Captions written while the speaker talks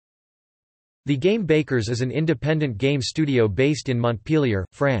The Game Bakers is an independent game studio based in Montpellier,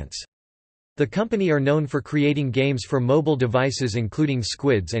 France. The company are known for creating games for mobile devices including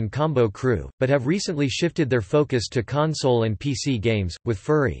Squids and Combo Crew, but have recently shifted their focus to console and PC games, with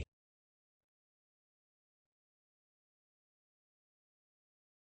Furry.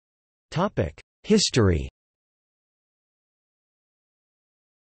 History.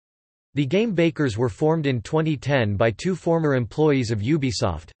 The Game Bakers were formed in 2010 by two former employees of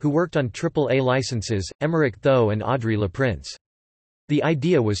Ubisoft, who worked on AAA licenses, Émeric Tho and Audrey Laprince. The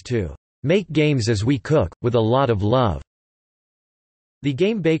idea was to make games as we cook, with a lot of love. The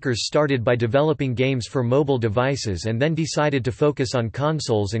Game Bakers started by developing games for mobile devices and then decided to focus on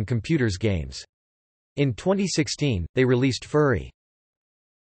consoles and computers games. In 2016, they released Furry.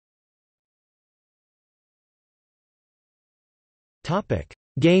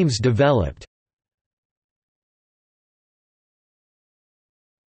 Games developed.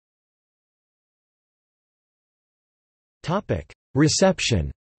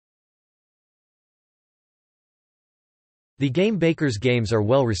 Reception. The Game Bakers games are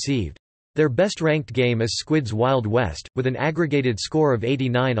well received. Their best-ranked game is Squid's Wild West, with an aggregated score of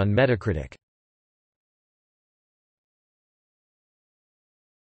 89 on Metacritic.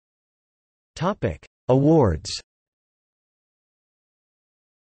 Awards.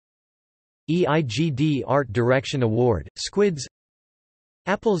 EIGD Art Direction Award, Squids.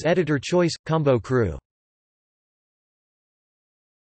 Apple's Editor Choice – Combo Crew.